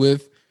arm me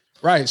with,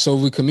 right, so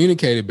if we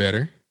communicated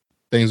better,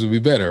 things would be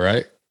better,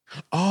 right?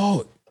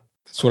 Oh,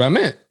 that's what I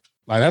meant.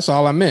 Like, that's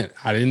all I meant.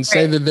 I didn't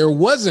say that there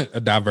wasn't a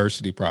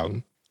diversity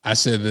problem. I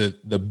said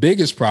that the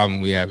biggest problem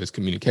we have is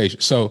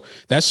communication. So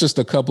that's just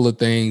a couple of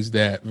things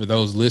that, for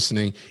those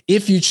listening,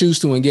 if you choose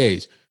to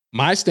engage,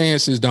 my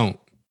stance is don't.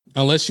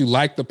 Unless you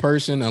like the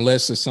person,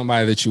 unless it's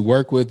somebody that you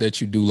work with, that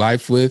you do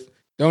life with,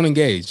 don't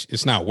engage.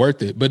 It's not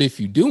worth it. But if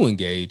you do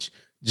engage,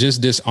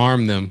 just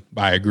disarm them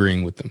by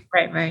agreeing with them.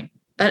 Right.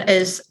 That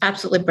is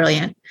absolutely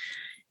brilliant.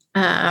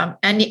 And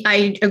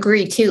I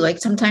agree too. Like,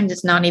 sometimes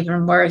it's not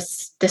even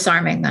worth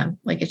disarming them.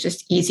 Like, it's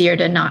just easier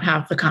to not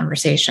have the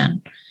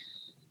conversation.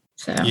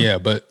 So yeah,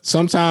 but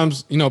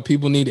sometimes,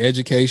 people need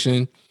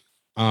education.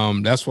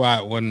 That's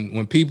why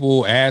when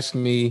people ask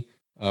me,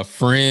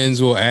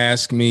 friends will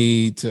ask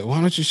me to, why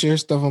don't you share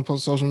stuff on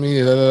social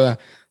media? Blah, blah, blah.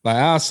 Like,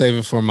 I'll save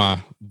it for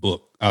my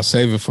book. I'll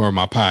save it for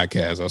my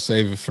podcast. I'll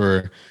save it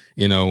for,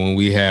 when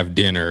we have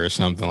dinner or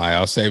something. Like,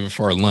 I'll save it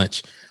for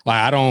lunch.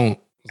 Like,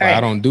 I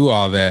don't do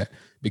all that,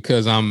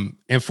 because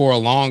and for a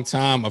long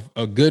time,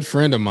 a good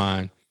friend of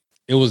mine,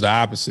 it was the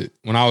opposite.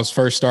 When I was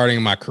first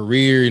starting my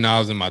career, I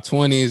was in my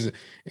 20s,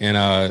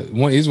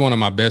 and he's one of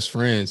my best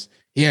friends.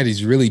 He had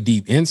these really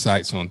deep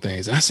insights on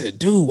things. And I said,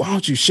 dude, why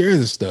don't you share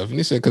this stuff? And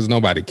he said, because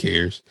nobody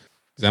cares.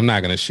 Because I'm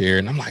not going to share.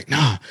 And I'm like,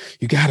 nah,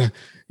 you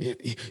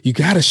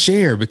gotta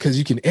share, because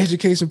you can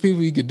educate some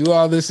people. You can do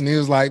all this. And he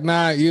was like,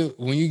 nah,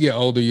 when you get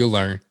older, you'll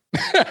learn.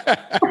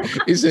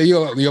 He said,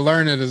 you'll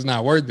learn that it's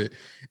not worth it.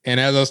 And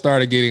as I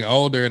started getting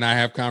older and I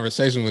have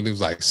conversations with him, he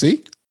was like,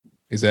 see,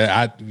 he said,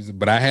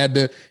 I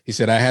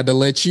had to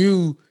let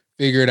you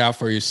figure it out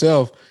for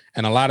yourself.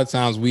 And a lot of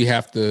times we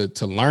have to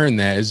learn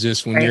that. It's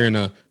just when you're in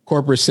a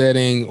corporate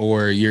setting,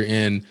 or you're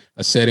in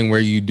a setting where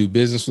you do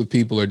business with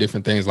people or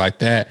different things like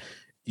that,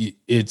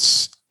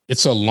 it's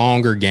a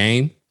longer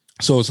game.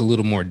 So it's a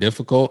little more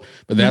difficult,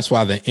 but that's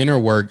why the inner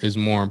work is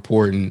more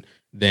important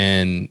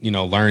than,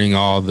 learning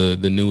all the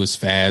newest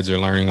fads, or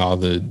learning all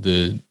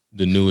the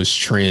newest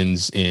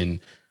trends in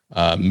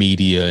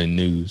media and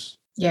news.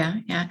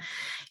 Yeah.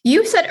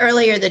 You said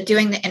earlier that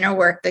doing the inner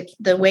work,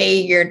 the way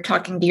you're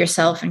talking to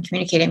yourself and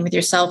communicating with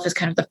yourself, is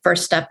kind of the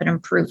first step in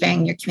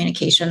improving your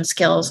communication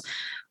skills.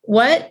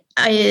 What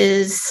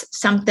is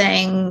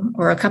something,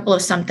 or a couple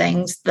of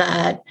somethings,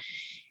 that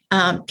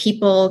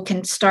people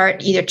can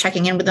start either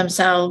checking in with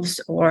themselves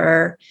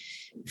or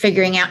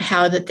figuring out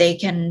how that they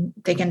can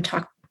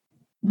talk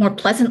more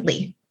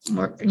pleasantly,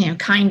 more,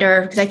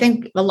 kinder? Because I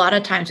think a lot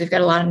of times we've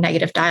got a lot of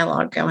negative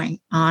dialogue going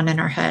on in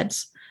our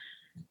heads.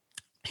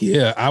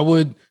 Yeah, I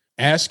would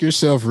ask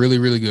yourself really,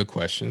 really good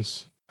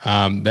questions.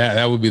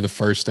 That would be the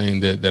first thing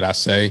that I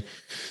say.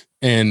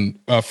 And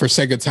for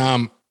sake of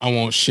time, I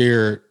won't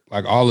share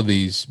like all of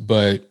these,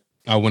 but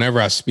whenever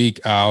I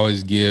speak, I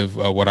always give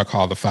what I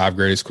call the 5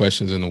 greatest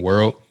questions in the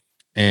world.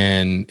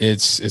 And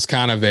it's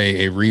kind of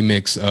a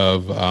remix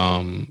of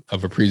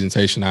a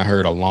presentation I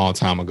heard a long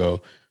time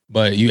ago.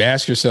 But you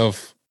ask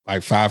yourself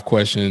like 5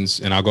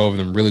 questions, and I'll go over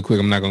them really quick.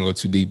 I'm not going to go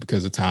too deep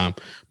because of time.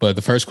 But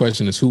the first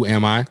question is, who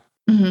am I?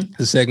 Mm-hmm.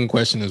 The second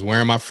question is,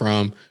 where am I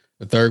from?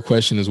 The third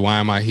question is, why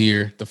am I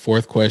here? The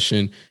fourth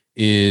question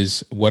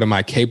is, what am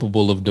I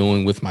capable of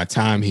doing with my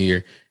time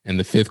here? And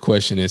the fifth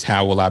question is,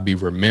 how will I be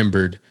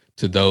remembered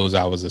to those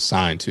I was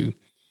assigned to.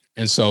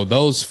 And so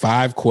those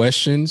 5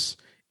 questions,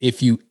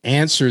 if you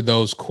answer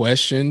those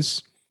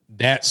questions,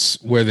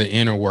 that's where the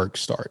inner work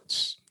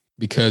starts.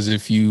 Because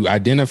if you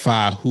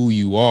identify who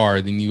you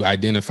are, then you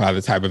identify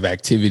the type of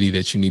activity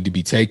that you need to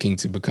be taking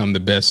to become the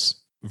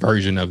best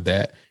version of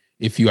that.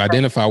 If you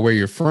identify where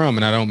you're from,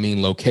 and I don't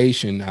mean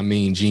location, I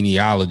mean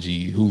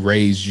genealogy, who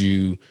raised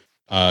you,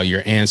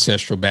 your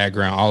ancestral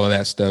background, all of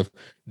that stuff,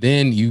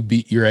 then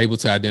you're able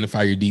to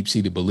identify your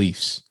deep-seated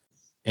beliefs.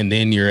 And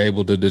then you're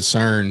able to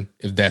discern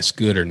if that's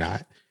good or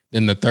not.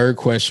 Then the third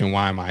question,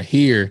 why am I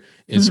here,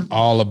 is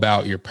all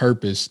about your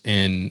purpose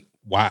and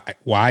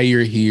why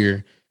you're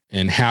here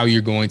and how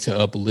you're going to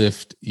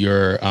uplift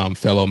your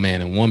fellow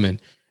man and woman.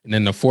 And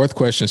then the fourth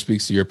question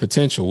speaks to your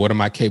potential. What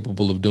am I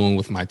capable of doing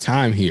with my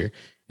time here?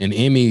 And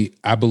Emmy,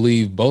 I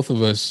believe both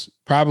of us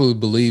probably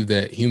believe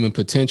that human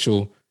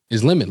potential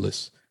is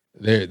limitless.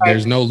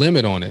 There's no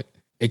limit on it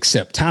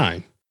except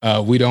time.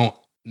 We don't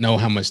know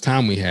how much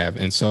time we have.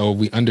 And so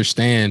we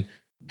understand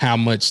how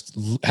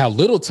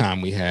little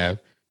time we have,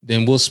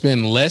 then we'll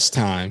spend less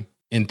time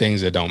in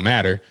things that don't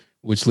matter,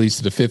 which leads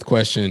to the fifth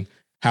question.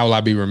 How will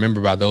I be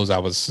remembered by those I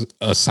was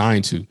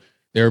assigned to?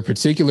 There are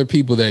particular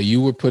people that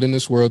you were put in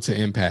this world to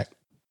impact.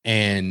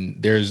 And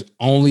there's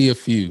only a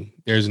few.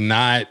 There's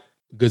not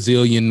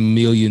gazillion,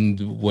 million,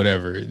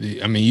 whatever.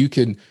 I mean, you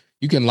can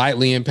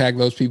lightly impact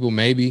those people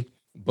maybe,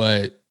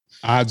 but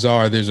odds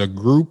are there's a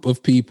group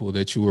of people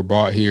that you were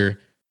brought here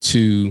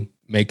to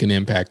make an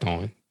impact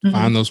on.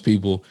 Find those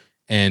people.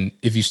 And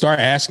if you start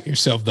asking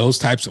yourself those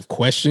types of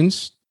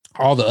questions,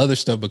 all the other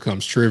stuff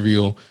becomes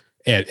trivial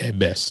at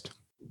best.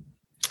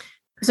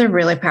 Those are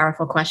really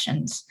powerful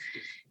questions.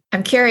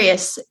 I'm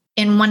curious,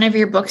 in one of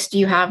your books, do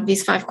you have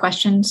these 5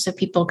 questions so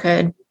people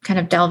could kind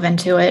of delve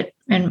into it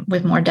and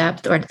with more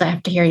depth, or do they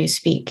have to hear you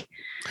speak?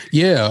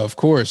 Yeah, of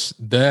course.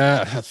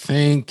 I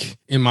think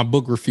in my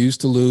book, Refuse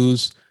to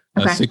Lose,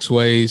 6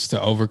 Ways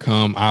to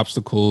Overcome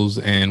Obstacles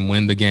and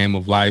Win the Game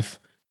of Life.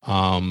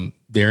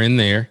 They're in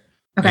there.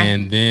 Okay.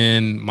 And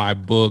then my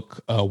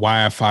book,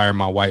 Why I Fired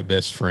My White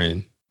Best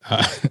Friend.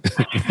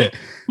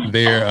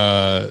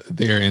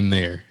 They're in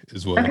there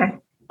as well. Okay.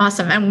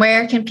 Awesome. And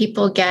where can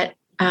people get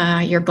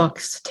your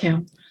books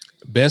too?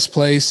 Best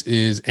place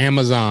is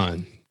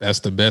Amazon. That's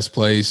the best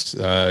place.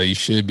 You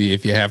should be.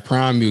 If you have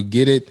Prime, you'll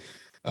get it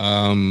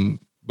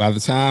by the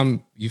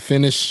time you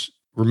finish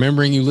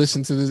remembering you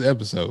listened to this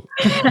episode.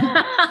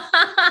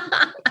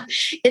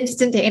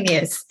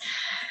 Instantaneous.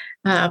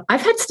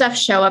 I've had stuff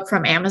show up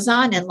from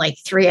Amazon in like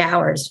 3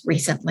 hours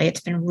recently.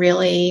 It's been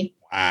really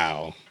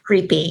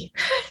creepy.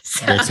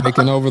 They're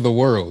taking over the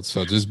world.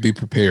 So just be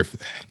prepared for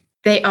that.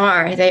 They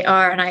are.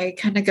 And I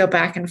kind of go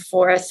back and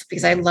forth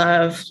because I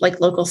love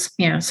like local,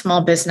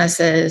 small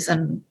businesses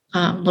and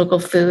local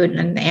food,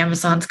 and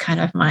Amazon's kind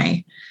of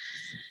my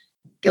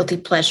guilty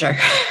pleasure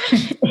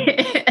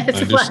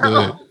as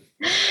well.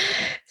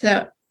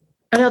 So,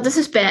 this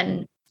has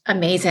been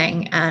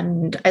amazing.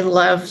 And I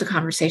love the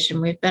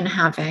conversation we've been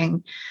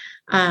having.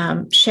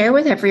 Share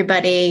with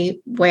everybody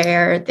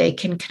where they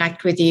can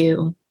connect with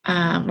you.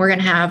 We're going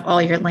to have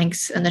all your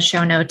links in the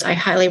show notes. I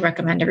highly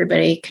recommend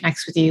everybody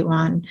connects with you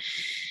on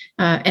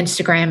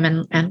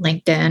Instagram and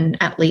LinkedIn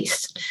at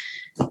least.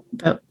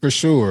 But for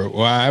sure.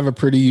 Well, I have a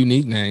pretty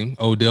unique name,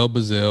 Odell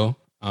Bazell.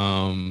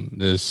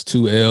 There's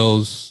 2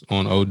 L's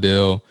on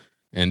Odell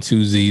and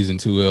 2 Z's and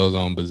 2 L's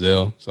on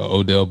Bazell. So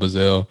Odell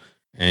Bazell.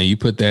 And you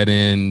put that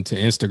into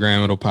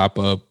Instagram, it'll pop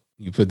up.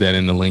 You put that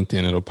into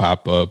LinkedIn, it'll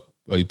pop up.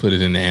 Or you put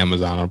it into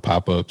Amazon, it'll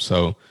pop up.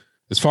 So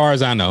as far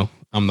as I know,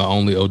 I'm the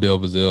only Odell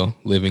Bazell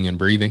living and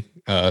breathing.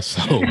 At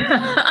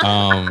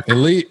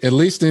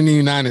least in the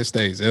United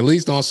States, at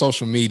least on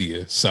social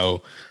media.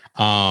 So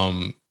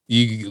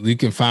you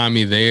can find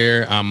me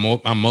there.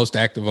 I'm most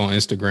active on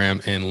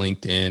Instagram and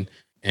LinkedIn,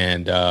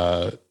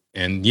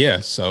 and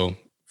yeah, so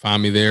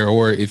find me there.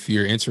 Or if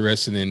you're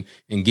interested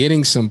in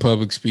getting some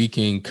public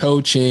speaking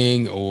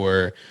coaching,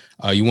 or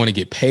you want to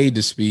get paid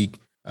to speak,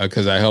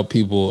 because I help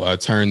people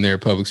turn their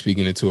public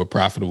speaking into a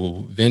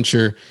profitable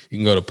venture, you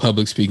can go to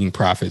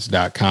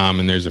publicspeakingprofits.com,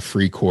 and there's a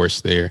free course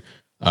there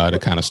to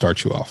kind of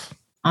start you off.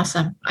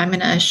 Awesome. I'm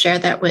going to share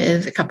that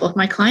with a couple of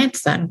my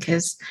clients then,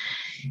 because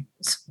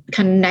it's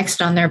kind of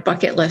next on their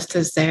bucket list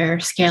as they're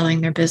scaling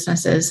their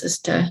businesses is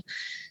to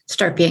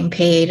start being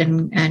paid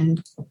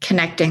and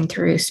connecting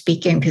through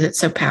speaking, because it's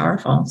so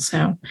powerful.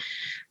 So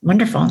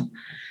wonderful.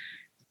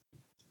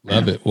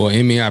 Love it. Well,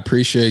 Emmy, I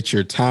appreciate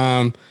your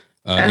time.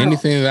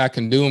 Anything that I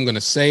can do, I'm going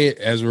to say it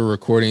as we're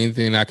recording.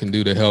 Anything I can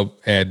do to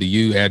help add to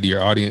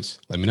your audience,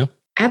 let me know.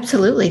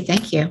 Absolutely.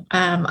 Thank you.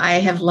 I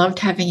have loved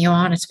having you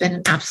on. It's been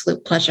an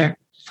absolute pleasure.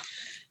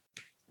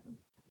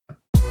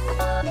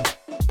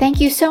 Thank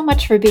you so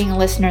much for being a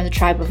listener to the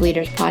Tribe of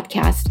Leaders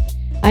podcast.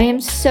 I am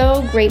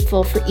so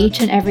grateful for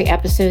each and every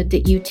episode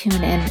that you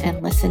tune in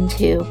and listen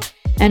to.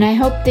 And I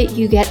hope that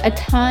you get a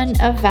ton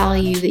of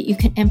value that you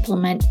can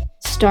implement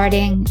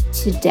starting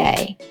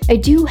today. I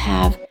do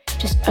have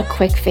just a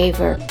quick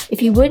favor.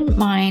 If you wouldn't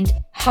mind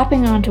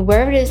hopping on to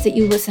wherever it is that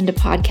you listen to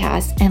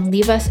podcasts and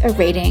leave us a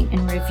rating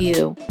and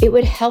review. It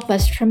would help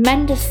us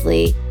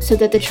tremendously so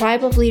that the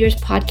Tribe of Leaders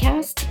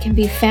podcast can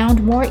be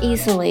found more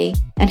easily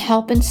and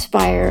help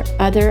inspire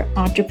other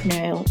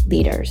entrepreneurial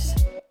leaders.